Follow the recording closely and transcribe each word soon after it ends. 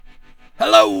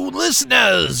Hello,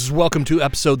 listeners! Welcome to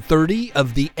episode 30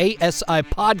 of the ASI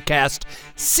Podcast,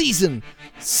 Season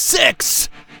 6.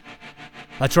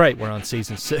 That's right, we're on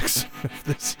Season 6 of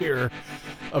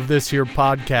this here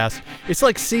podcast. It's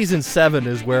like Season 7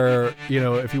 is where,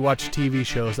 if you watch TV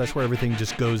shows, that's where everything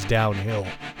just goes downhill.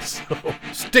 So,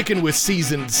 sticking with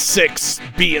Season 6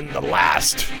 being the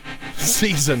last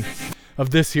season of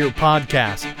this here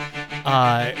podcast.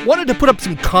 Wanted to put up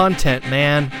some content,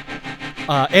 man.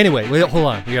 Anyway, hold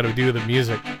on. We got to do the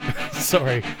music.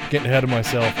 Sorry, getting ahead of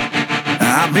myself.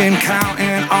 I've been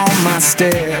counting all my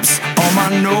steps. On my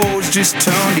nose just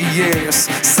turned to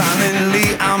yes.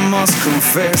 Silently I must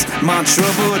confess my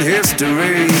troubled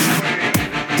history.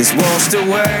 This washed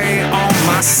away all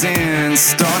my sins.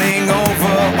 Starting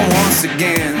over once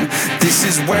again. This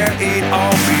is where it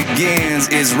all begins.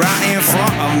 It's right in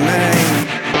front of me.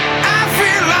 I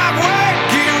feel like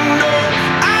waking up.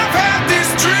 I've had this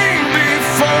dream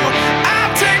before. I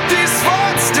take these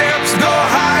footsteps, go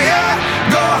higher,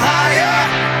 go higher.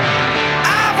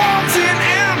 I want an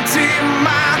empty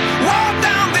mind, walk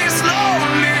down this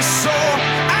lonely shore.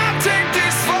 I take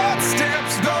these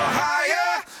footsteps, go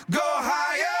higher, go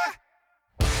higher.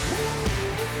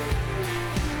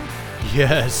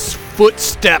 Yes,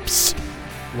 Footsteps.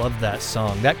 Love that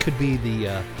song. That could be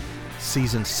the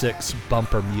Season 6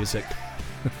 bumper music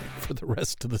for the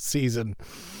rest of the season.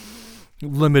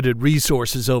 Limited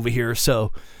resources over here,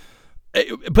 so...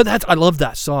 But I love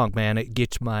that song, man. It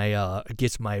gets my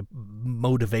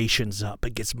motivations up.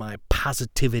 It gets my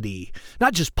positivity.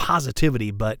 Not just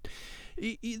positivity, but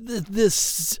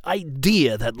this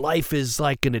idea that life is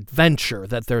like an adventure,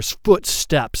 that there's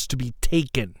footsteps to be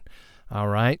taken. All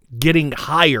right? Getting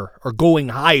higher or going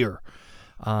higher.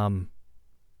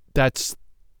 That's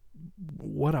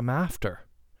what I'm after.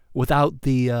 Without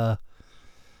the,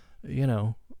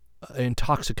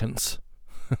 intoxicants.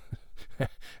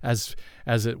 as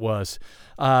it was.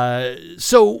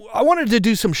 So I wanted to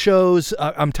do some shows.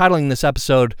 I'm titling this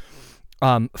episode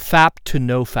FAP to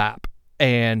NoFap,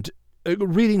 and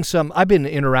reading some. I've been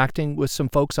interacting with some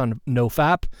folks on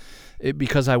NoFap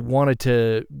because I wanted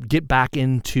to get back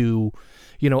into,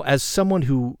 as someone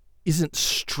who isn't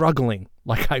struggling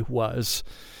like I was,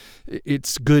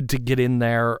 it's good to get in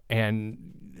there and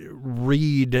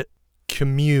read,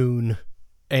 commune,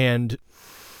 and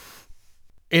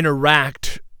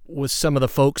interact with some of the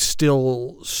folks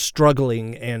still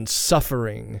struggling and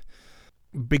suffering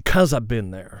because I've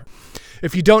been there.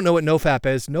 If you don't know what NoFap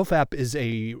is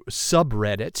a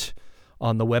subreddit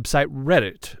on the website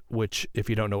Reddit, which, if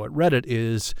you don't know what Reddit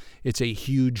is, it's a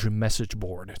huge message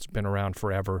board. It's been around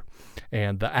forever.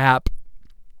 And the app,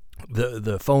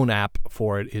 the phone app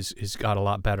for it is got a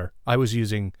lot better. I was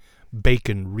using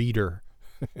Bacon Reader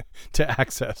to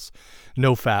access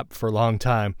NoFap for a long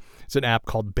time. It's an app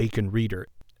called Bacon Reader.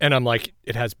 And I'm like,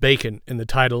 it has bacon in the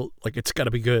title, like it's got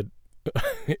to be good.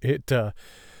 So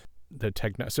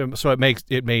it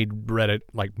made Reddit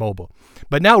like mobile.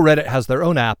 But now Reddit has their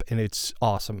own app and it's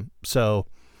awesome. So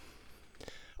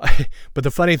but the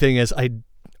funny thing is I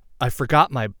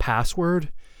forgot my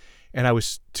password and I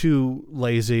was too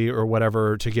lazy or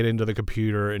whatever to get into the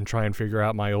computer and try and figure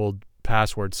out my old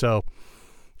password. So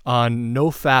on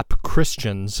NoFap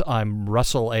Christians, I'm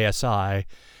Russell ASI,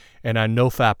 and on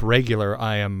NoFap Regular,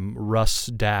 I am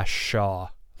Russ-Shaw.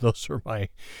 Those are my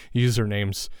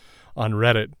usernames on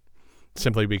Reddit,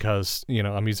 simply because,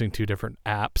 I'm using two different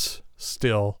apps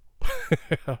still.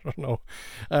 I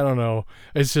don't know.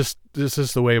 It's just, this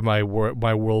is the way my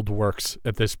world works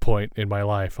at this point in my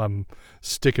life. I'm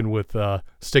sticking with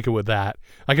that.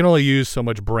 I can only use so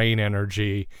much brain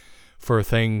energy for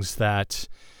things that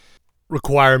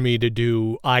require me to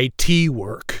do IT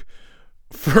work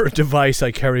for a device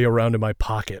I carry around in my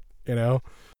pocket,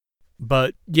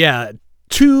 But yeah,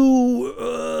 two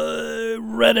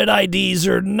Reddit IDs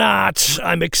or not,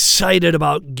 I'm excited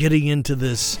about getting into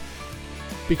this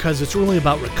because it's really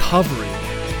about recovery.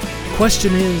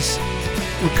 Question is,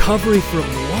 recovery from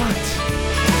what?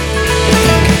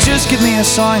 Just give me a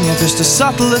sign, yeah, just a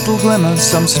subtle little glimmer.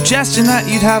 Some suggestion that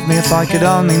you'd have me if I could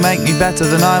only make me better.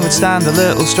 Then I would stand a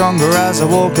little stronger as I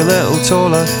walk a little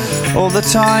taller all the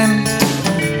time.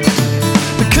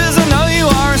 Because I know you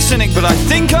are a cynic, but I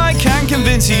think I can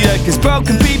convince you, yeah. Cause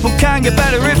broken people can get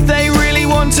better if they really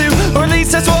want to. Or at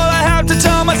least that's what I have to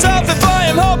tell myself if I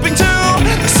am hoping to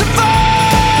survive.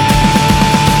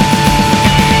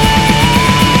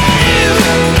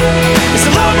 It's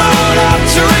a long road up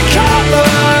to recover.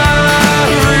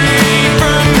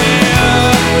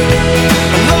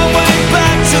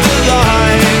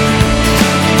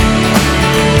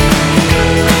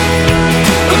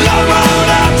 Long road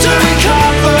out to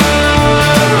recovery.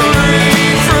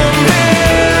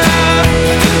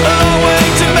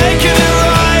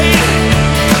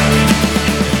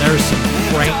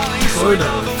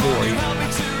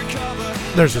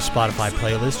 There's a Spotify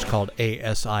playlist called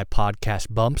ASI Podcast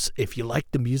Bumps. If you like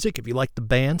the music, if you like the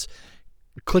bands,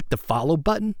 click the follow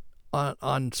button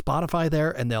on Spotify there,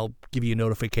 and they'll give you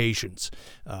notifications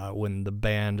when the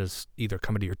band is either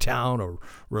coming to your town or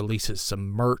releases some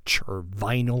merch or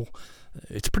vinyl.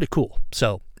 It's pretty cool.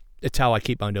 So it's how I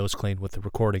keep my nose clean with the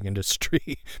recording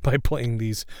industry, by playing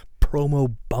these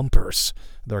promo bumpers,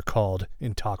 they're called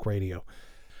in talk radio.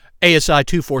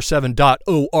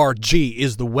 ASI247.org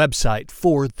is the website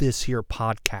for this here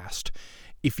podcast.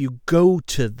 If you go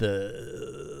to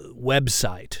the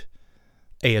website,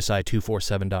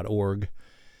 ASI247.org,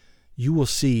 you will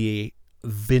see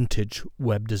vintage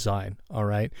web design, all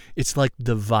right? It's like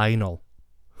the vinyl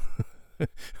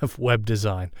of web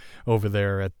design over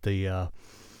there at the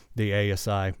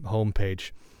ASI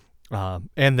homepage.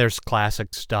 And there's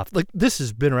classic stuff. Like, this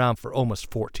has been around for almost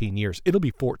 14 years. It'll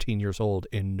be 14 years old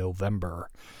in November,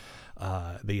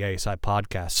 the ASI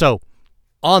podcast. So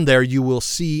on there, you will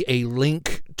see a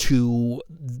link to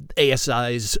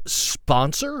ASI's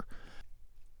sponsor,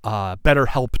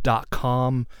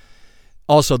 BetterHelp.com.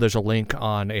 Also, there's a link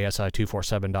on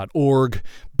ASI247.org.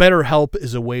 BetterHelp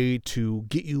is a way to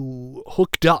get you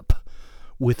hooked up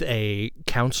with a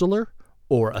counselor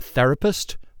or a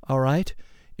therapist, all right?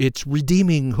 It's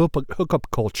redeeming hookup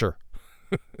culture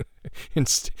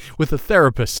with a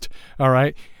therapist, all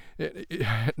right?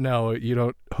 No, you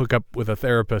don't hook up with a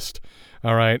therapist,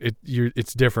 all right?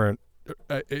 It's different.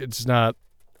 It's not,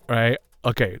 right?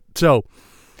 Okay, so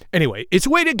anyway, it's a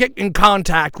way to get in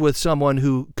contact with someone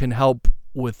who can help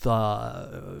with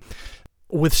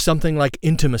something like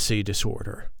intimacy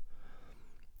disorder.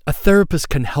 A therapist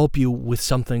can help you with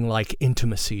something like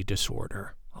intimacy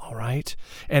disorder, all right?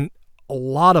 And a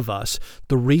lot of us,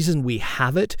 the reason we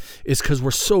have it is because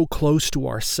we're so close to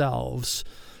ourselves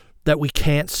that we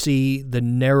can't see the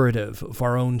narrative of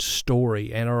our own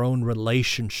story and our own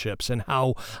relationships and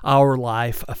how our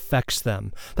life affects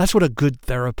them. That's what a good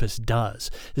therapist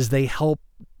does, is they help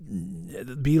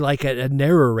be like a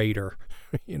narrator,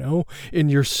 in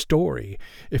your story.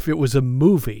 If it was a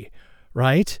movie,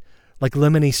 right? Like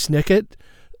Lemony Snicket.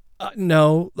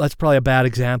 No, that's probably a bad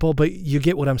example, but you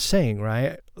get what I'm saying,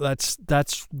 right?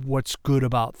 That's what's good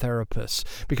about therapists,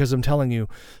 because I'm telling you,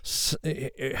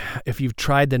 if you've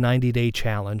tried the 90-day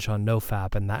challenge on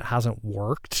NoFap and that hasn't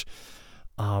worked,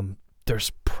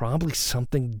 there's probably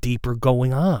something deeper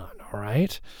going on, all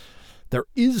right? There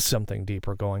is something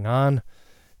deeper going on,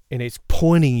 and it's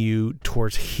pointing you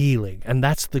towards healing, and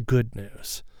that's the good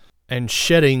news. And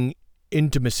shedding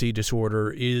intimacy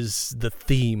disorder is the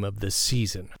theme of this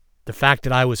season. The fact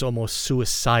that I was almost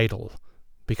suicidal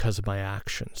because of my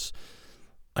actions.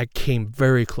 I came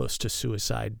very close to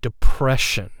suicide.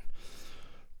 Depression,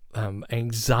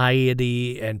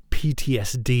 anxiety, and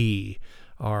PTSD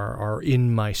are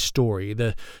in my story.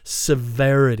 The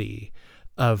severity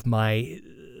of my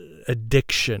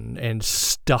addiction and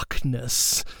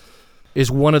stuckness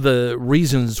is one of the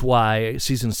reasons why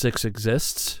Season 6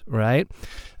 exists, right?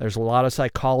 There's a lot of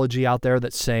psychology out there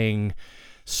that's saying,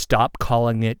 stop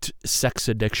calling it sex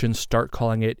addiction, start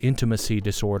calling it intimacy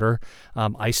disorder.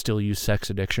 I still use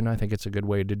sex addiction. I think it's a good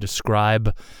way to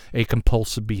describe a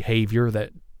compulsive behavior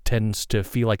that tends to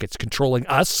feel like it's controlling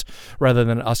us rather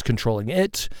than us controlling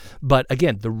it. But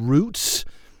again, the roots,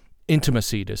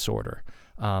 intimacy disorder.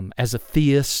 As a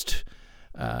theist,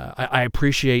 I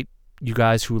appreciate you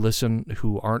guys who listen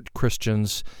who aren't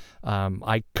Christians.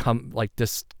 I come like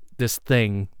this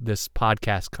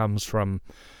podcast comes from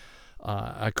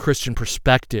a Christian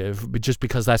perspective, but just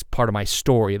because that's part of my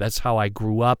story. That's how I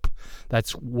grew up.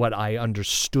 That's what I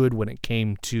understood when it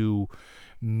came to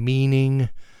meaning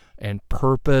and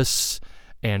purpose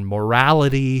and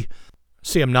morality.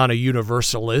 See, I'm not a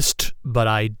universalist, but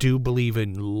I do believe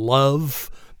in love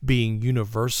being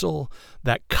universal,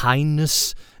 that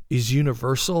kindness is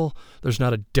universal. There's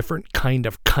not a different kind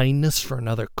of kindness for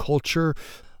another culture,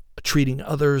 treating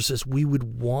others as we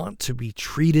would want to be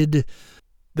treated.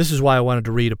 This is why I wanted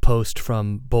to read a post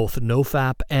from both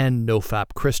NoFap and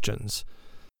NoFap Christians.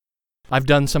 I've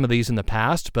done some of these in the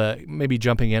past, but maybe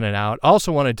jumping in and out. I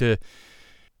also wanted to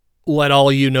let all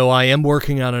of you know I am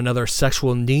working on another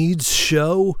sexual needs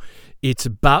show. It's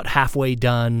about halfway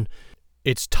done.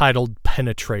 It's titled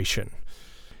Penetration.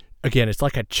 Again, it's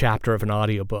like a chapter of an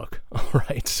audiobook, all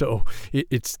right? So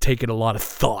it's taken a lot of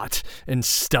thought and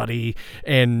study,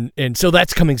 and so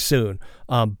that's coming soon.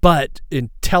 But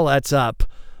until that's up,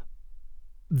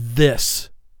 this.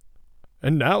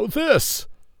 And now this.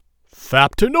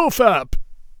 Fap to NoFap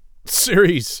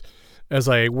series as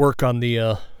I work on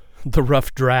the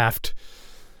rough draft.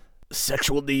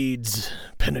 Sexual needs,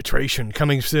 penetration,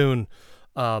 coming soon.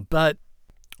 But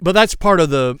But that's part of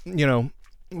the,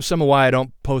 some of why I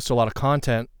don't post a lot of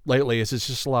content lately is it's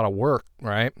just a lot of work,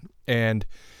 right? And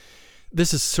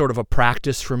this is sort of a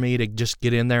practice for me to just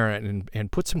get in there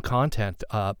and put some content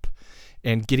up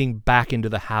and getting back into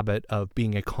the habit of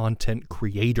being a content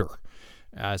creator,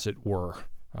 as it were,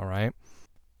 all right?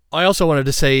 I also wanted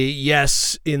to say,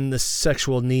 yes, in the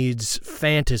Sexual Needs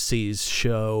Fantasies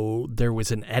show, there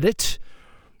was an edit.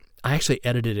 I actually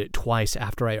edited it twice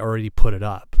after I already put it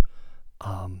up,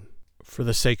 for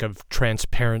the sake of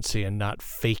transparency and not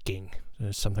faking.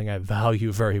 It's something I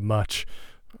value very much.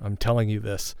 I'm telling you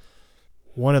this.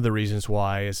 One of the reasons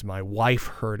why is my wife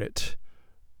heard it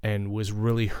and was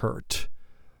really hurt.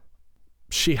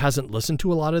 She hasn't listened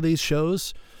to a lot of these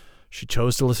shows. She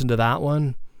chose to listen to that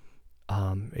one.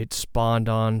 It spawned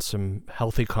on some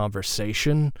healthy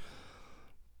conversation,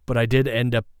 but I did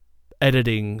end up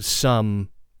editing some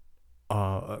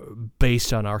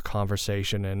based on our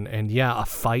conversation and a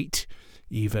fight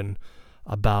even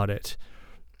about it.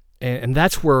 And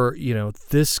that's where,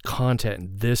 this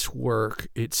content, this work,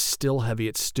 it's still heavy,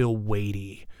 it's still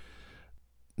weighty.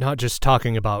 Not just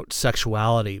talking about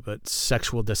sexuality, but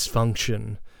sexual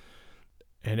dysfunction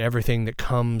and everything that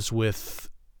comes with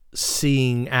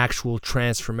seeing actual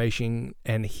transformation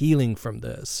and healing from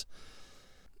this.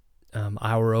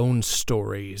 Our own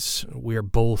stories. We're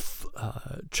both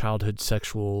childhood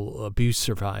sexual abuse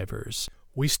survivors.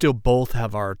 We still both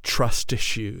have our trust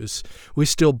issues. We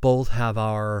still both have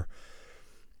our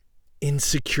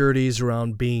insecurities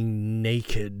around being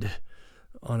naked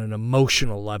on an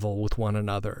emotional level with one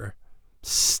another.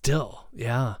 Still,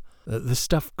 yeah. This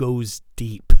stuff goes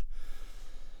deep.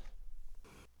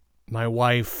 My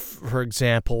wife, for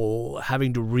example,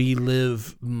 having to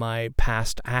relive my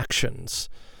past actions,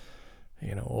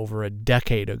 over a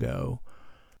decade ago.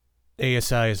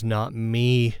 ASI is not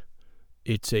me.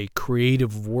 It's a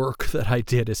creative work that I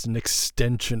did as an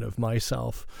extension of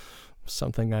myself.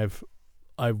 Something I've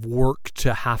worked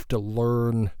to have to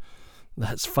learn.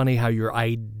 That's funny how your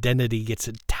identity gets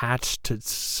attached to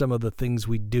some of the things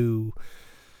we do.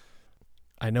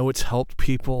 I know it's helped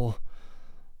people,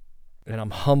 and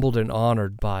I'm humbled and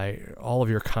honored by all of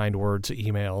your kind words,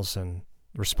 emails, and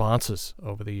responses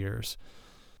over the years.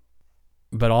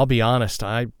 But I'll be honest,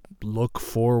 I look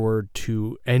forward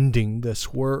to ending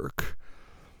this work.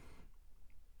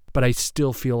 But I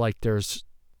still feel like there's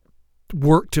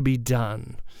work to be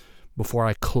done before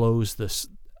I close this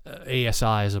ASI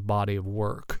as a body of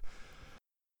work.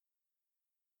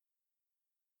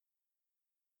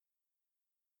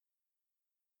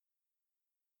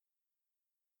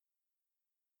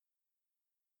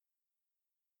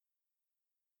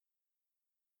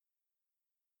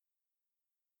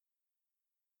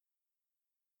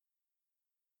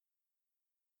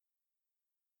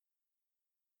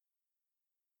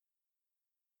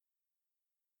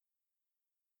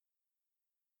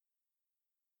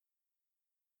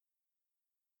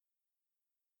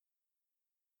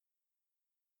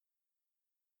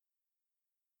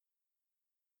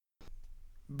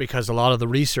 Because a lot of the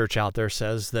research out there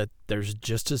says that there's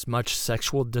just as much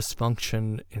sexual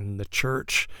dysfunction in the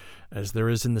church as there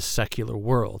is in the secular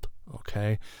world,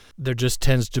 okay? There just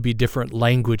tends to be different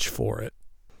language for it.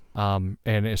 And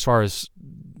as far as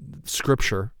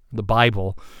Scripture, the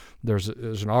Bible, there's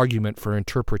an argument for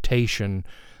interpretation,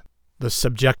 the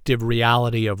subjective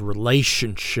reality of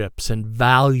relationships and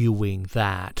valuing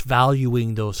that,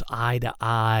 valuing those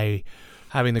eye-to-eye,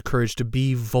 having the courage to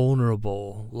be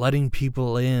vulnerable, letting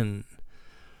people in,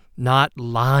 not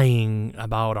lying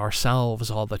about ourselves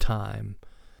all the time,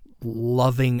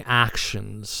 loving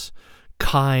actions,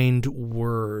 kind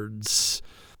words.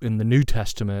 In the New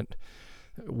Testament,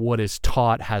 what is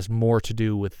taught has more to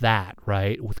do with that,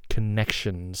 right? With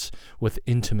connections, with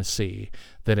intimacy,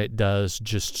 than it does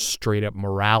just straight up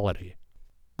morality.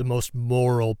 The most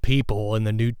moral people in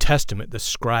the New Testament, the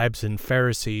scribes and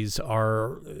Pharisees,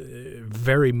 are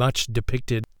very much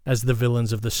depicted as the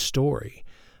villains of the story.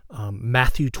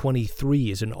 Matthew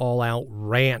 23 is an all-out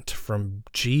rant from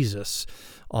Jesus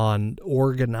on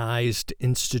organized,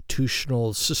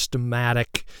 institutional,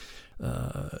 systematic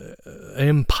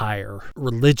empire,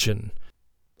 religion.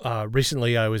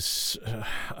 Recently I was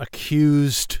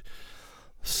accused,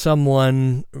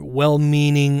 someone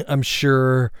well-meaning, I'm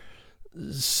sure,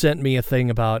 sent me a thing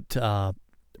about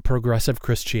progressive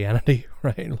Christianity,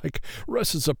 right? Like,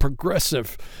 Russ is a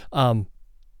progressive. And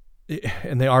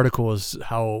the article was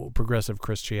how progressive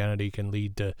Christianity can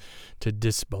lead to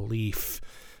disbelief.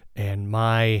 And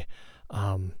my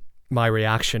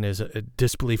reaction is a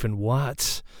disbelief in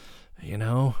what?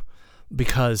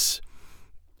 Because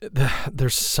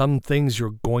there's some things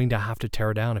you're going to have to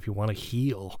tear down if you want to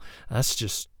heal. That's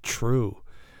just true.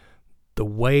 The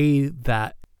way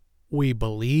that we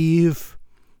believe,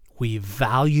 we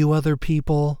value other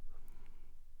people,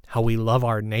 how we love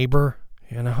our neighbor,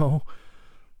 the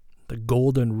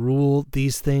golden rule,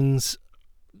 these things,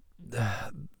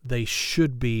 they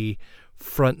should be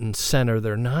front and center.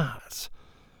 They're not.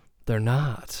 They're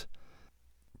not.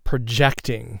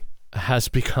 Projecting has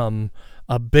become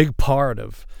a big part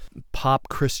of pop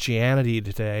Christianity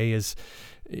today, is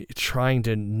trying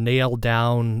to nail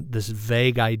down this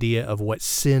vague idea of what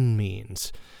sin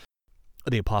means.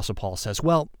 The Apostle Paul says,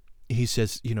 he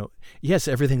says, yes,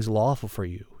 everything's lawful for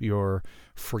you. You're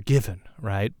forgiven,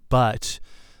 right? But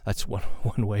that's one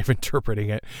way of interpreting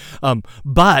it.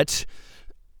 But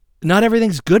not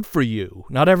everything's good for you.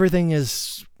 Not everything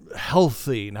is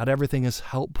healthy. Not everything is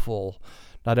helpful.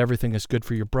 Not everything is good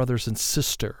for your brothers and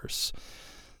sisters.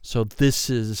 So this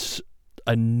is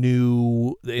in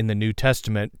the New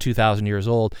Testament, 2,000 years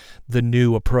old, the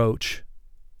new approach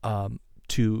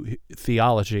to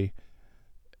theology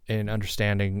and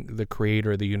understanding the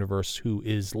creator of the universe, who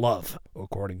is love,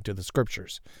 according to the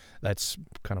scriptures. That's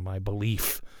kind of my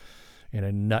belief in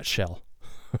a nutshell,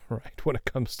 right, when it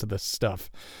comes to this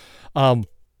stuff. And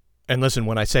listen,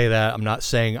 when I say that, I'm not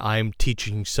saying I'm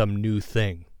teaching some new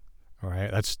thing, all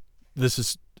right? This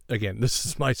is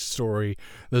my story.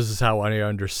 This is how I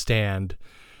understand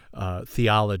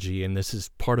theology, and this is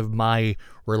part of my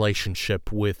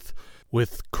relationship with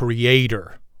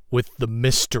Creator, with the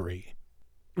mystery,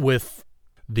 with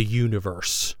the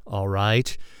universe, all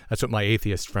right? That's what my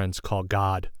atheist friends call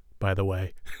God, by the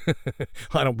way.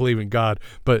 I don't believe in God,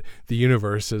 but the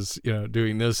universe is,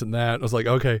 doing this and that. I was like,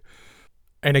 okay.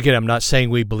 And again, I'm not saying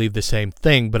we believe the same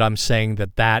thing, but I'm saying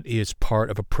that is part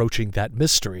of approaching that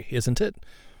mystery, isn't it?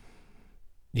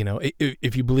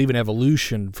 If you believe in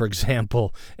evolution, for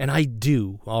example, and I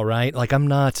do, all right? Like, I'm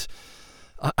not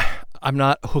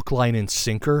hook, line, and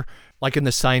sinker. Like in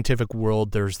the scientific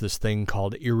world, there's this thing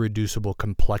called irreducible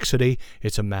complexity.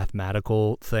 It's a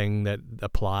mathematical thing that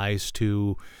applies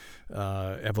to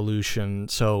evolution.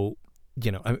 So,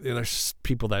 there's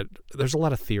there's a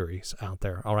lot of theories out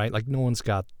there, all right? Like, no one's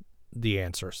got the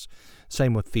answers.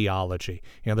 Same with theology.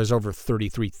 There's over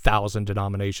 33,000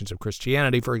 denominations of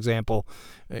Christianity, for example.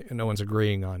 No one's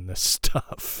agreeing on this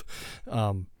stuff.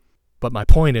 But my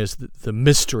point is that the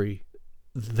mystery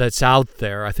that's out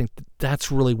there, I think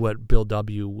that's really what Bill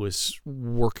W. was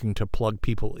working to plug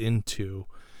people into,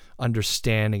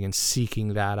 understanding and seeking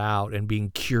that out and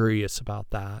being curious about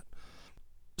that.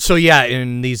 So yeah,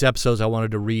 in these episodes, I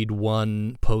wanted to read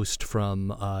one post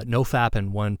from NoFap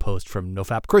and one post from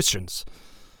NoFap Christians.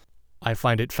 I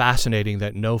find it fascinating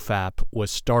that NoFap was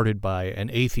started by an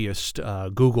atheist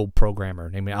Google programmer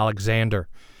named Alexander.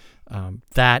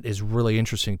 That is really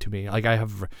interesting to me. Like, I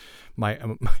have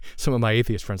some of my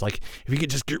atheist friends, like, if you could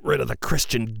just get rid of the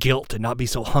Christian guilt and not be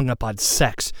so hung up on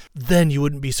sex, then you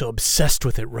wouldn't be so obsessed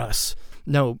with it, Russ.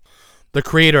 No, the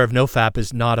creator of NoFap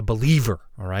is not a believer,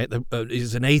 all right?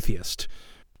 He's an atheist.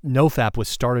 NoFap was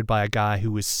started by a guy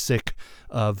who was sick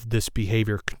of this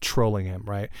behavior controlling him,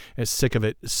 right? And sick of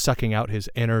it sucking out his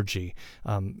energy,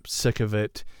 sick of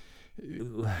it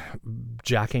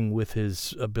jacking with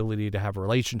his ability to have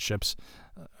relationships.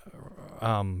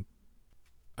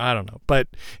 I don't know, but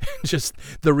just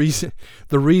the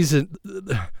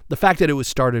fact that it was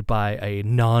started by a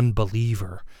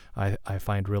non-believer, I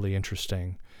find really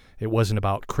interesting. It wasn't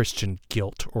about Christian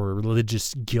guilt or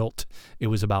religious guilt. It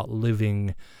was about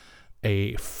living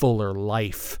a fuller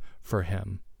life for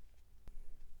him.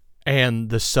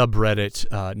 And the subreddit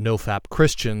NoFap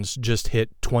Christians just hit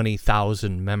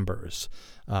 20,000 members.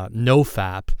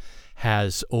 NoFap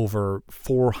has over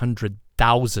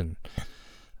 400,000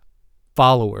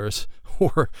 followers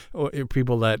or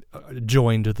people that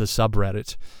joined the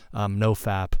subreddit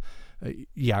NoFap.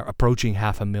 Approaching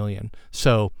 500,000.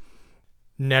 So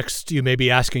next, you may be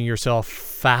asking yourself,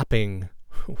 fapping,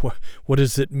 what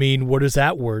does it mean? Where does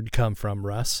that word come from,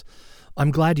 Russ? I'm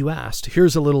glad you asked.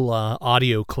 Here's a little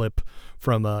audio clip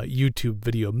from a YouTube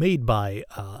video made by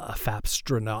a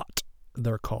Fapstronaut,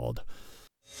 they're called.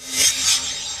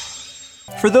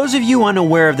 For those of you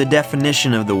unaware of the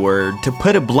definition of the word, to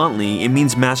put it bluntly, it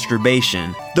means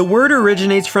masturbation. The word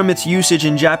originates from its usage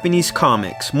in Japanese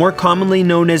comics, more commonly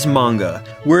known as manga,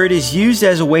 where it is used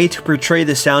as a way to portray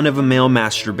the sound of a male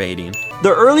masturbating.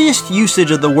 The earliest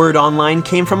usage of the word online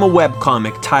came from a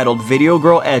webcomic titled Video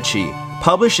Girl Ecchi,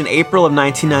 published in April of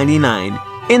 1999.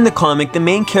 In the comic, the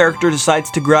main character decides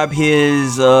to grab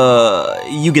his,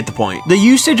 you get the point. The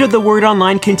usage of the word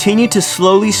online continued to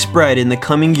slowly spread in the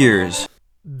coming years.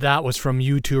 That was from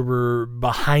YouTuber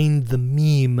Behind the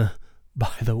Meme,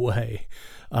 by the way.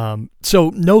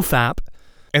 So NoFap,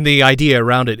 and the idea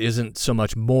around it isn't so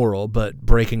much moral, but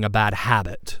breaking a bad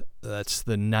habit. That's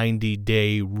the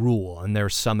 90-day rule. And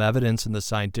there's some evidence in the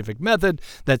scientific method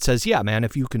that says, yeah, man,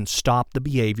 if you can stop the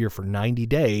behavior for 90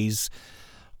 days,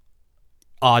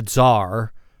 odds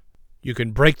are you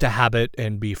can break the habit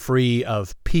and be free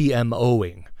of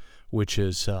PMOing, which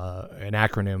is an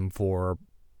acronym for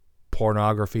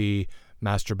pornography,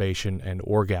 masturbation, and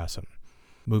orgasm,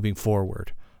 moving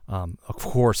forward. Of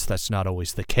course, that's not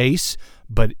always the case,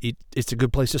 but it's a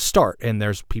good place to start. And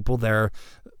there's people there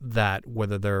that,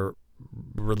 whether they're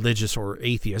religious or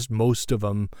atheist, most of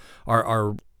them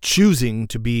are choosing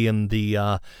to be in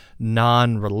the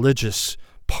non-religious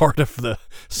part of the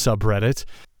subreddit.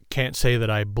 Can't say that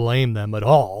I blame them at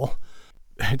all.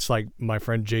 It's like my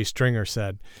friend Jay Stringer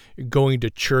said, going to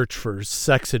church for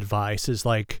sex advice is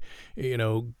like,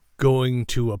 going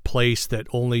to a place that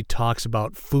only talks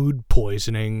about food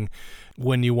poisoning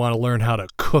when you want to learn how to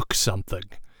cook something.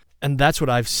 And that's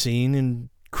what I've seen in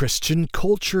Christian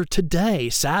culture today.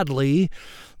 Sadly,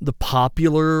 the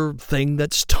popular thing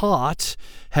that's taught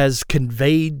has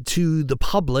conveyed to the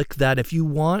public that if you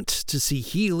want to see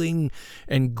healing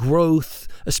and growth,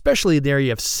 especially in the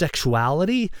area of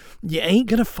sexuality, you ain't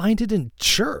going to find it in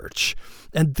church.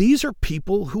 And these are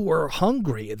people who are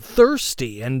hungry and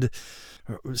thirsty and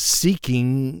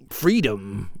seeking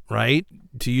freedom, right?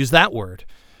 To use that word.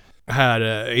 I had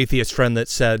an atheist friend that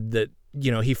said that,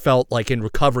 he felt like in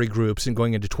recovery groups and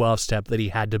going into 12-step that he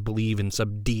had to believe in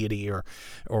some deity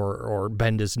or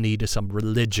bend his knee to some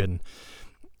religion.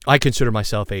 I consider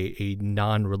myself a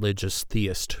non-religious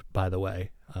theist, by the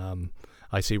way.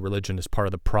 I see religion as part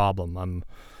of the problem. I'm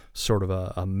sort of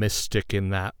a mystic in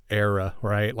that era,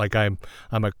 right? Like I'm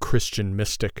a Christian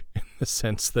mystic in the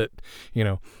sense that,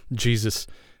 Jesus,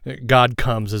 God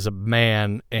comes as a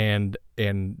man and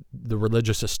the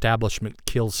religious establishment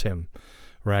kills him,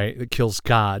 right? It kills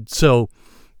God. So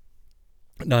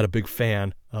not a big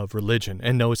fan of religion.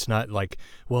 And no, it's not like,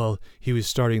 well, he was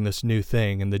starting this new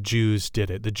thing and the Jews did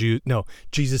it. No,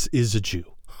 Jesus is a Jew,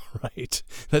 right?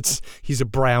 He's a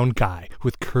brown guy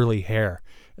with curly hair,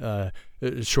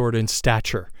 short in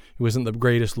stature. He wasn't the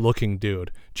greatest looking dude.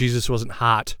 Jesus wasn't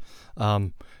hot.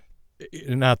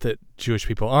 Not that Jewish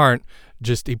people aren't,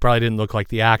 just he probably didn't look like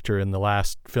the actor in the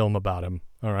last film about him,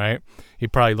 all right? He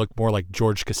probably looked more like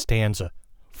George Costanza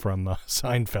from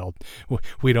Seinfeld.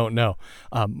 We don't know.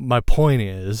 My point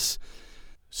is,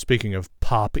 speaking of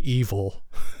pop evil,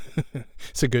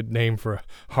 it's a good name for a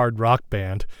hard rock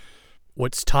band.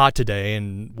 What's taught today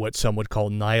in what some would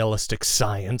call nihilistic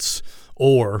science,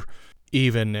 or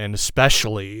even and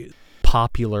especially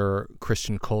popular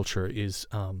Christian culture, is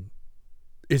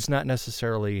not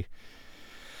necessarily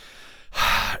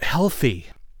healthy.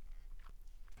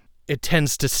 It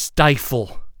tends to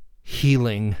stifle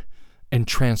healing and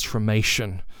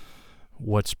transformation.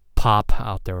 What's pop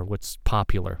out there, what's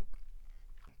popular.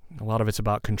 A lot of it's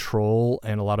about control,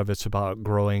 and a lot of it's about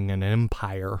growing an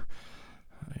empire.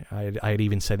 I'd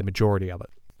even say the majority of it.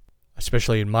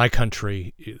 Especially in my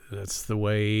country, that's the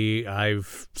way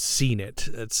I've seen it.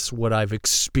 That's what I've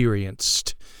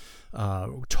experienced,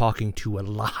 talking to a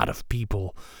lot of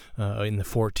people in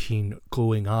the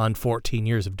going on 14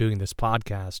 years of doing this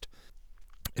podcast,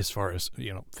 as far as,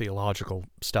 theological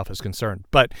stuff is concerned.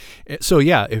 But, so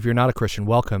yeah, if you're not a Christian,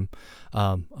 welcome.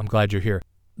 I'm glad you're here.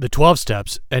 The 12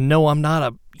 steps, and no, I'm not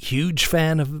a huge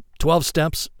fan of 12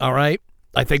 steps, all right?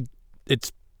 I think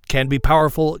it can be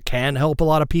powerful, it can help a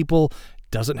lot of people,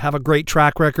 doesn't have a great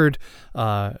track record,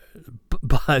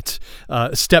 but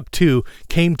step 2,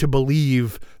 came to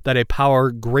believe that a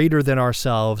power greater than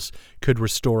ourselves could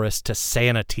restore us to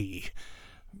sanity.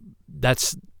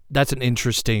 That's an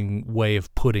interesting way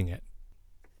of putting it.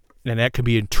 And that can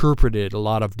be interpreted a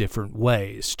lot of different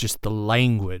ways, just the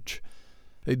language.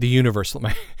 The universe,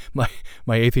 my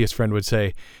atheist friend would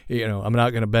say, I'm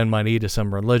not going to bend my knee to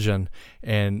some religion.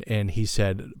 And he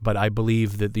said, but I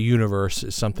believe that the universe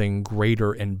is something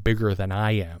greater and bigger than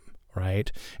I am,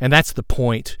 right? And that's the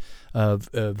point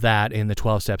of that in the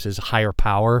 12 steps, is higher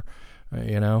power,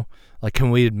 Like,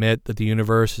 can we admit that the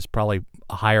universe is probably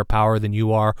a higher power than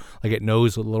you are? Like, it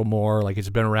knows a little more, like it's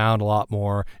been around a lot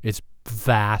more, it's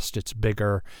vast, it's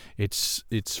bigger, it's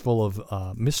full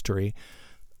of mystery,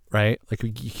 right? Like,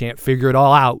 you can't figure it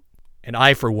all out. And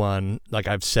I, for one, like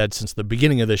I've said since the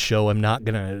beginning of this show, I'm not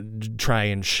going to try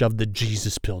and shove the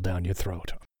Jesus pill down your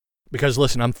throat. Because,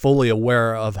 listen, I'm fully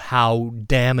aware of how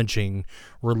damaging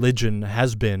religion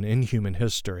has been in human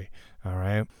history, all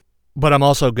right? But I'm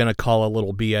also going to call a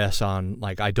little BS on,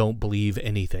 like, I don't believe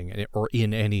anything or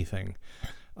in anything.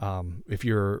 If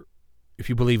you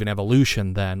believe in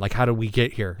evolution, then like how did we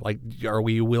get here? Like, are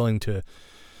we willing to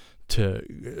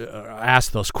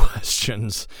ask those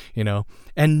questions,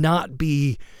 and not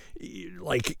be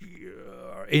like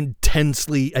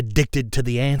intensely addicted to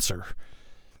the answer?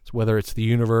 So whether it's the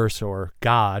universe or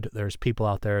God, there's people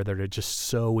out there that are just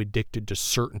so addicted to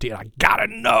certainty. I gotta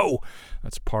know.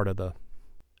 That's part of the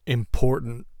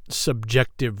important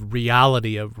subjective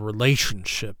reality of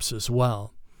relationships as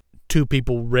well. Two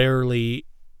people rarely,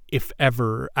 if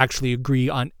ever, actually agree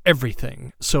on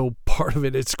everything. So part of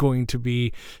it's going to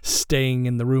be staying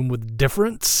in the room with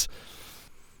difference.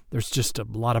 There's just a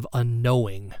lot of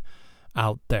unknowing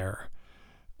out there.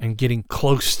 And getting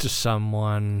close to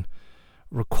someone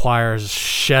requires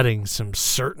shedding some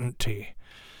certainty.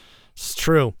 It's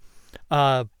true.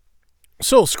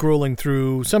 So scrolling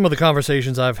through some of the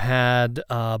conversations I've had,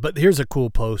 but here's a cool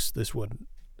post. This one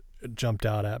jumped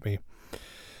out at me.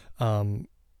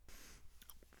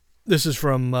 This is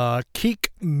from Keek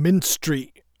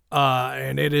Minstry,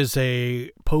 and it is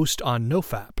a post on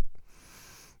NoFap.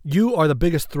 You are the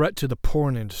biggest threat to the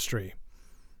porn industry.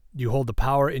 You hold the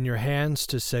power in your hands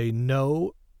to say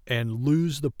no and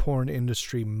lose the porn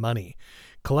industry money.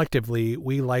 Collectively,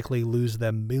 we likely lose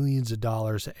them millions of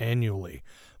dollars annually,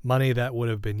 money that would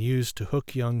have been used to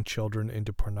hook young children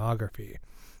into pornography.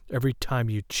 Every time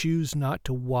you choose not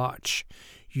to watch,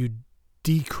 you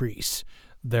decrease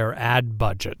their ad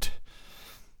budget.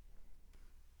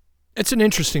 It's an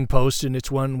interesting post, and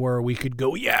it's one where we could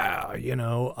go,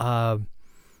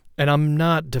 and I'm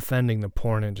not defending the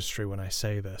porn industry when I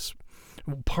say this.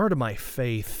 Part of my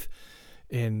faith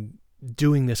in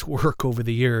doing this work over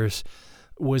the years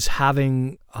was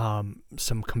having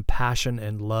some compassion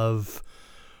and love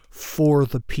for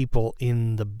the people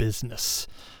in the business,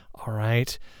 all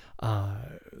right?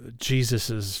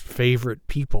 Jesus's favorite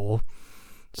people,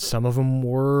 some of them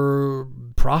were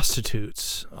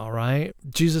prostitutes, all right?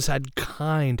 Jesus had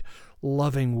kind,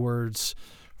 loving words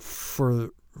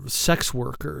for sex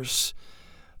workers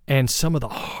and some of the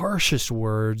harshest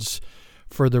words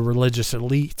for the religious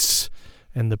elites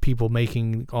and the people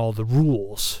making all the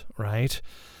rules, right?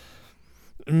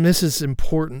 And this is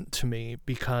important to me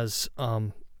because,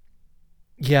 the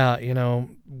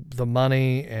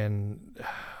money, and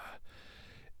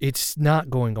it's not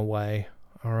going away,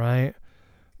 all right?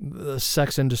 The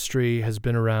sex industry has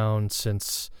been around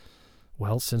since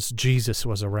Jesus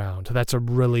was around. That's a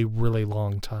really, really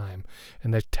long time.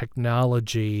 And the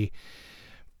technology,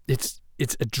 it's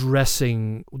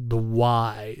addressing the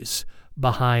whys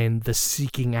behind the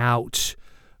seeking out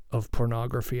of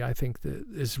pornography, I think, that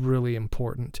is really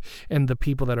important. And the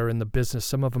people that are in the business,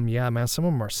 some of them, some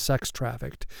of them are sex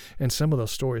trafficked, and some of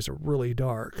those stories are really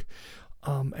dark.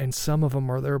 And some of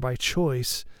them are there by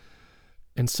choice,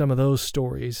 and some of those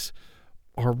stories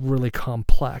are really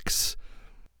complex.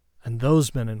 And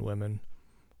those men and women,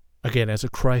 again, as a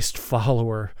Christ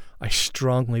follower, I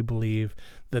strongly believe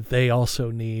that they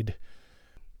also need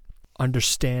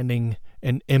understanding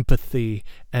and empathy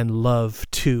and love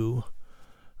too.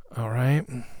 All right?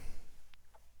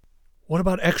 What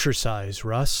about exercise,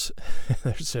 Russ?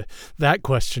 That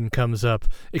question comes up.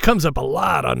 It comes up a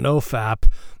lot on NoFap.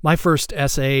 My first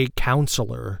SA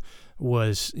counselor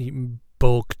was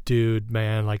bulk dude,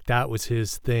 man. Like, that was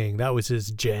his thing. That was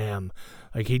his jam.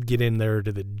 Like, he'd get in there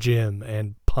to the gym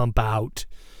and pump out,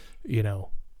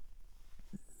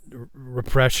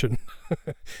 repression.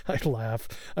 I laugh.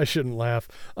 I shouldn't laugh.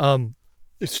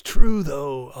 It's true,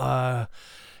 though.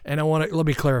 And let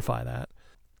me clarify that.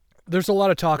 There's a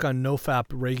lot of talk on NoFap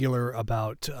regular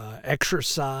about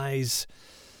exercise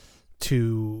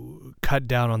to cut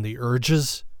down on the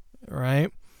urges,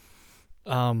 right?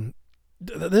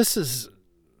 This is...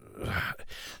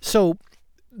 So,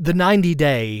 the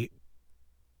 90-day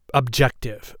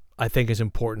objective, I think, is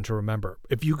important to remember.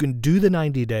 If you can do the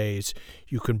 90 days,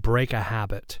 you can break a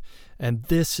habit. And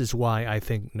this is why I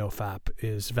think NoFap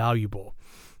is valuable.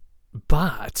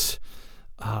 But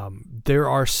there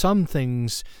are some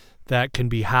things that can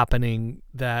be happening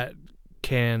that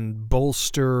can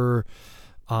bolster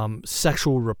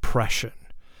sexual repression.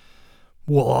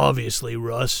 Well, obviously,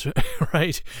 Russ,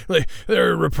 right? Like,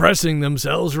 they're repressing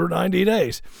themselves for 90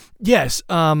 days. Yes,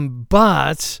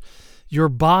 but your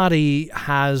body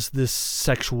has this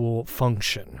sexual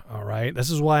function, all right? This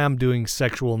is why I'm doing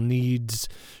sexual needs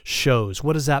shows.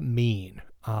 What does that mean?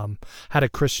 Had a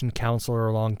Christian counselor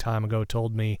a long time ago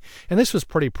told me, and this was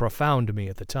pretty profound to me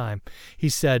at the time. He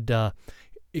said,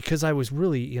 because I was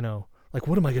really, like,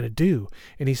 what am I going to do?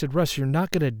 And he said, Russ, you're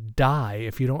not going to die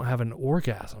if you don't have an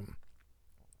orgasm.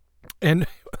 And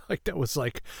like that was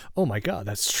like, oh my God,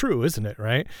 that's true, isn't it?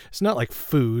 Right? It's not like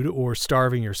food or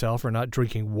starving yourself or not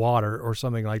drinking water or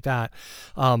something like that.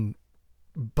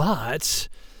 But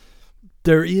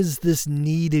there is this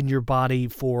need in your body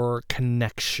for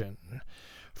connection,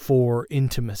 for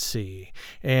intimacy.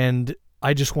 And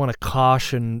I just want to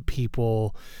caution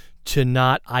people to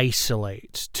not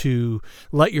isolate, to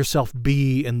let yourself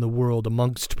be in the world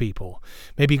amongst people.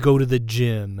 Maybe go to the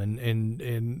gym,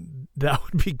 and that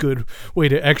would be a good way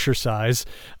to exercise.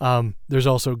 There's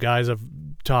also guys I've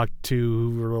talked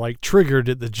to who are like triggered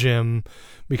at the gym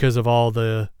because of all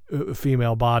the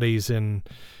female bodies in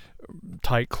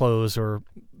tight clothes or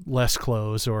less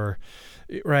clothes, or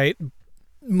right.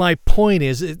 My point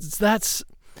is, that's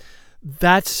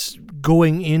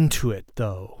going into it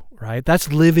though. Right?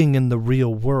 That's living in the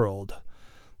real world.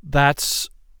 That's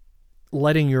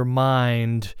letting your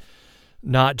mind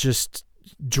not just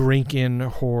drink in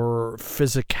her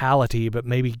physicality, but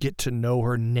maybe get to know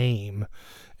her name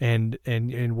and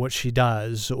what she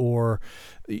does, or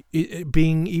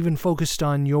being even focused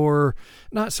on your,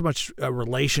 not so much a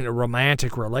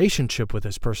romantic relationship with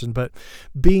this person, but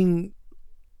being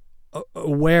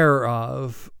aware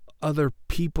of other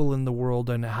people in the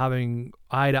world and having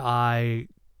eye-to-eye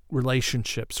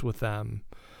relationships with them,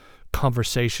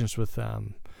 conversations with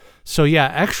them. So yeah,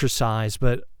 exercise,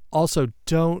 but also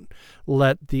don't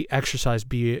let the exercise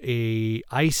be a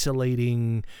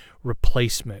isolating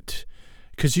replacement,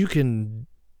 because you can,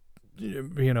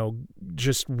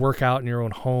 just work out in your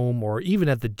own home or even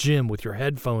at the gym with your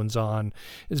headphones on.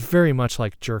 It's very much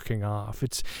like jerking off.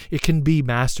 It can be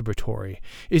masturbatory.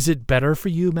 Is it better for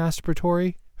you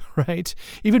masturbatory? Right?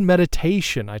 Even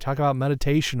meditation. I talk about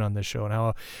meditation on this show and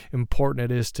how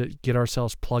important it is to get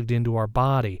ourselves plugged into our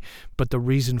body. But the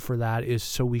reason for that is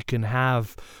so we can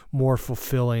have more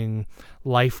fulfilling,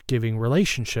 life-giving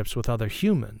relationships with other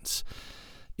humans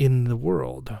in the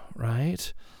world,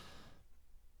 right?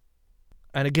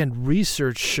 And again,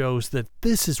 research shows that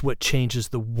this is what changes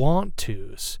the want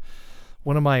tos.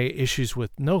 One of my issues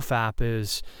with NoFap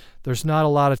is there's not a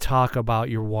lot of talk about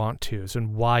your want tos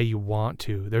and why you want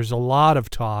to. There's a lot of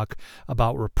talk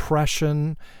about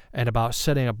repression and about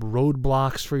setting up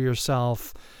roadblocks for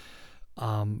yourself.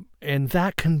 And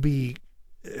that can be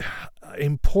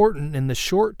important in the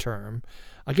short term.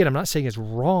 Again, I'm not saying it's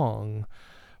wrong,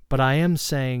 but I am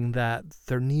saying that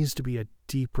there needs to be a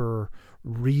deeper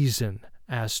reason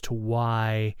as to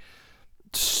why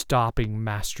stopping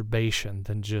masturbation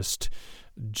than just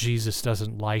Jesus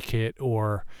doesn't like it,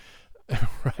 or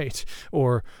right,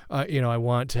 or I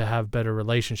want to have better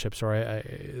relationships, or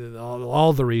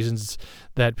all the reasons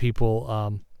that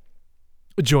people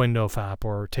join NoFap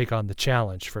or take on the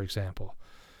challenge, for example.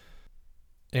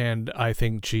 And I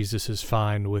think Jesus is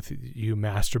fine with you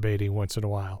masturbating once in a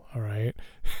while, all right?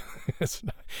 It's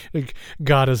not, like,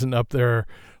 God isn't up there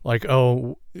like,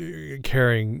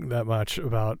 caring that much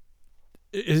about.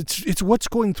 It's what's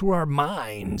going through our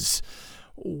minds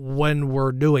when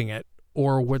we're doing it,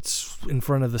 or what's in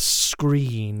front of the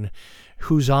screen,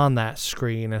 who's on that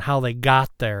screen, and how they got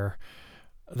there.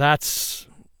 That's,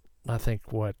 I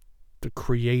think, what the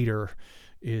Creator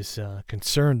is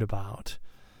concerned about.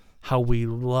 How we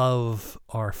love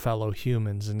our fellow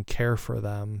humans and care for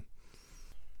them.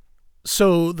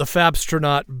 So the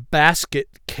Fabstronaut Basket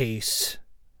Case,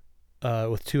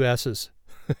 with 2 S's,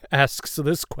 asks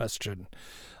this question.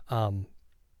 And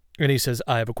he says,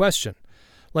 I have a question.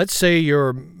 Let's say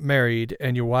you're married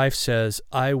and your wife says,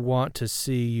 I want to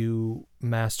see you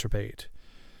masturbate.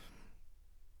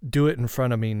 Do it in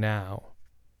front of me now.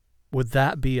 Would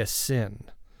that be a sin?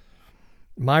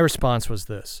 My response was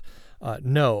this.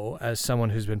 No, as someone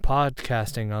who's been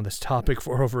podcasting on this topic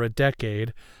for over a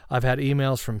decade, I've had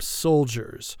emails from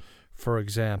soldiers, for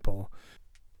example,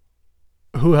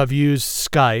 who have used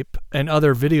Skype and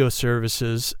other video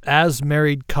services as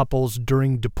married couples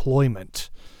during deployment.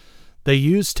 They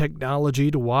use technology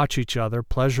to watch each other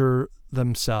pleasure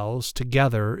themselves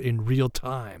together in real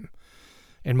time.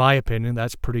 In my opinion,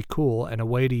 that's pretty cool and a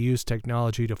way to use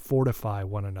technology to fortify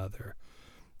one another.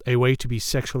 A way to be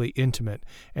sexually intimate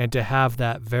and to have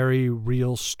that very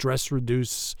real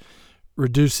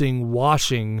stress-reducing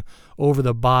washing over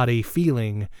the body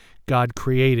feeling God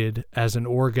created as an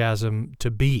orgasm to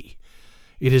be.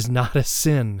 It is not a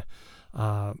sin.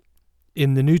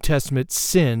 In the New Testament,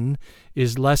 sin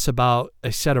is less about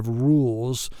a set of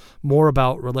rules, more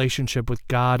about relationship with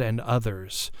God and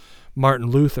others. Martin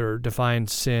Luther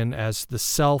defined sin as the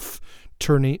self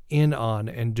turning in on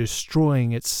and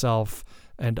destroying itself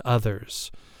and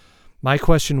others. My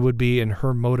question would be in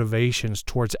her motivations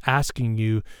towards asking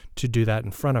you to do that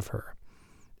in front of her.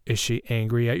 Is she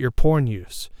angry at your porn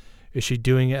use? Is she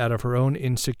doing it out of her own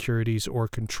insecurities or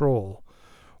control?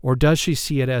 Or does she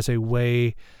see it as a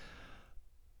way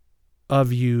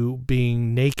of you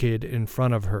being naked in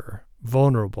front of her,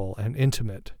 vulnerable and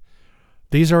intimate?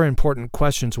 These are important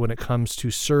questions when it comes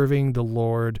to serving the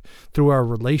Lord through our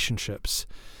relationships.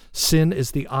 Sin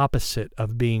is the opposite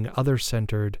of being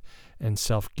other-centered and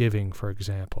self-giving, for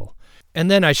example. And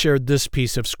then I shared this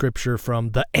piece of scripture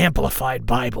from the Amplified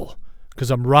Bible, because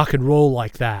I'm rock and roll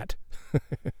like that.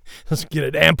 Let's get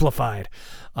it amplified.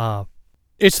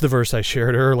 It's the verse I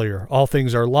shared earlier. All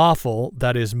things are lawful,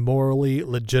 that is morally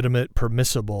legitimate,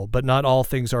 permissible, but not all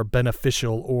things are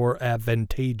beneficial or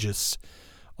advantageous.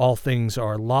 All things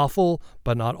are lawful,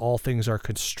 but not all things are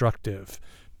constructive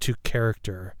to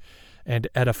character and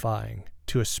edifying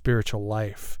to a spiritual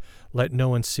life. Let no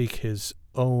one seek his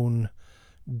own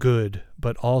good,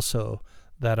 but also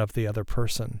that of the other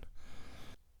person.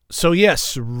 So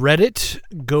yes, Reddit,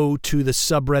 go to the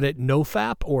subreddit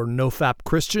NoFap or NoFap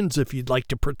Christians if you'd like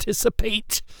to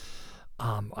participate.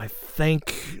 I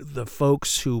thank the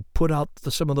folks who put out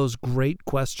some of those great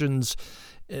questions,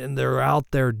 and they're out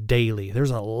there daily.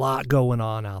 There's a lot going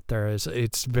on out there.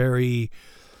 It's very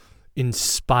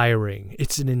inspiring.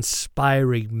 It's an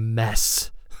inspiring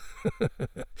mess.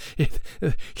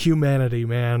 Humanity,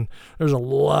 man. There's a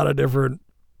lot of different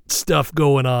stuff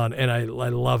going on, and I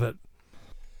love it.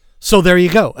 So there you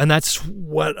go. And that's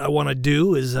what I want to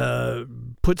do is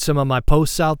put some of my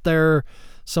posts out there,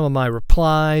 some of my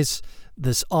replies,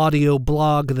 this audio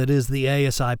blog that is the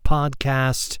ASI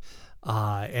podcast,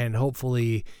 and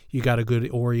hopefully you got a good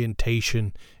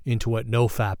orientation into what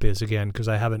NoFap is again, because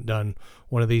I haven't done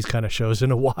one of these kind of shows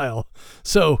in a while.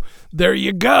 So there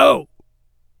you go.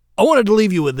 I wanted to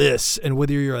leave you with this, and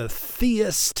whether you're a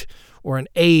theist or an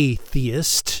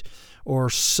atheist or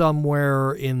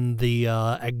somewhere in the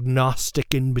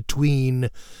agnostic in between,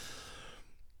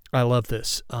 I love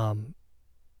this.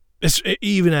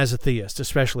 Even as a theist,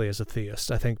 especially as a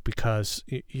theist, I think, because,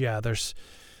 there's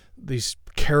these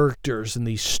characters and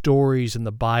these stories in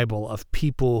the Bible of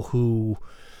people who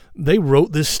they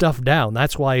wrote this stuff down.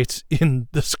 That's why it's in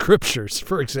the scriptures,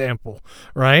 for example,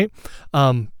 right?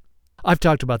 I've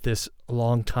talked about this a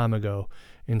long time ago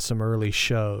in some early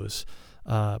shows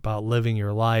about living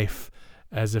your life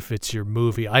as if it's your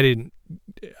movie.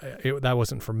 That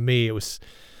wasn't for me. It was,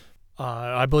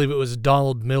 I believe it was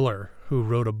Donald Miller who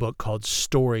wrote a book called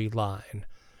Storyline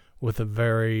with a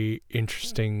very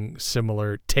interesting,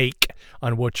 similar take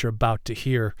on what you're about to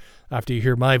hear after you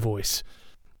hear my voice.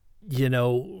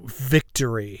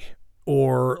 Victory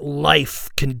or life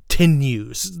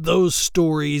continues. Those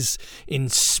stories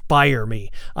inspire me.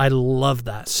 I love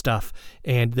that stuff.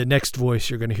 And the next voice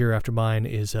you're going to hear after mine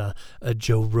is a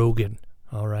Joe Rogan.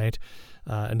 All right.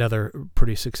 Another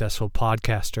pretty successful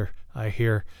podcaster, I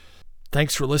hear.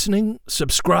 Thanks for listening.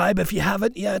 Subscribe if you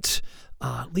haven't yet.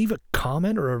 Leave a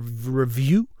comment or a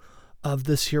review of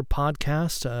this here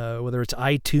podcast, whether it's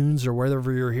iTunes or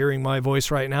wherever you're hearing my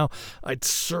voice right now. I'd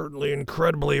certainly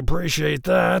incredibly appreciate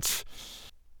that.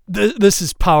 This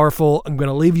is powerful. I'm going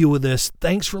to leave you with this.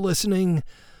 Thanks for listening.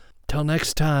 Till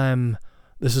next time,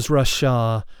 this is Russ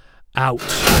Shaw, out.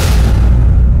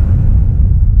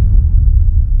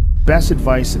 Best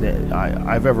advice that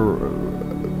I've ever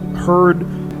heard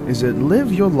is that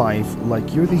live your life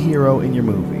like you're the hero in your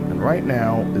movie. And right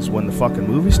now is when the fucking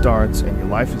movie starts and your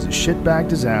life is a shitbag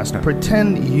disaster.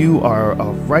 Pretend you are,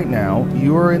 right now,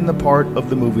 you are in the part of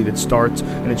the movie that starts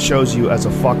and it shows you as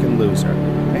a fucking loser.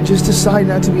 And just decide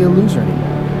not to be a loser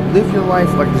anymore. Live your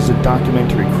life like there's a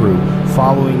documentary crew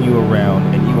following you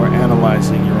around and you are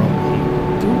analyzing your own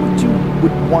behavior. Do what you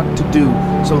would want to do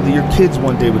so that your kids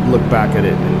one day would look back at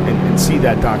it and see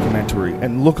that documentary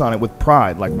and look on it with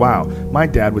pride, like, wow, my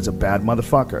dad was a bad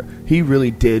motherfucker. He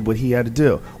really did what he had to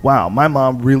do. Wow, my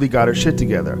mom really got her shit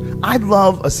together. I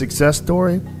love a success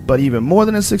story, but even more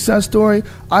than a success story,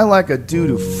 I like a dude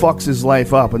who fucks his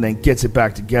life up and then gets it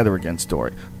back together again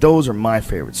story. Those are my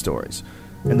favorite stories.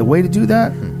 And the way to do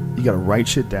that, you gotta write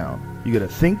shit down. You gotta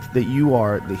think that you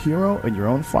are the hero in your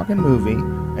own fucking movie,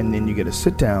 and then you gotta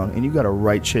sit down and you gotta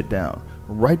write shit down.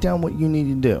 Write down what you need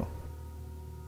to do.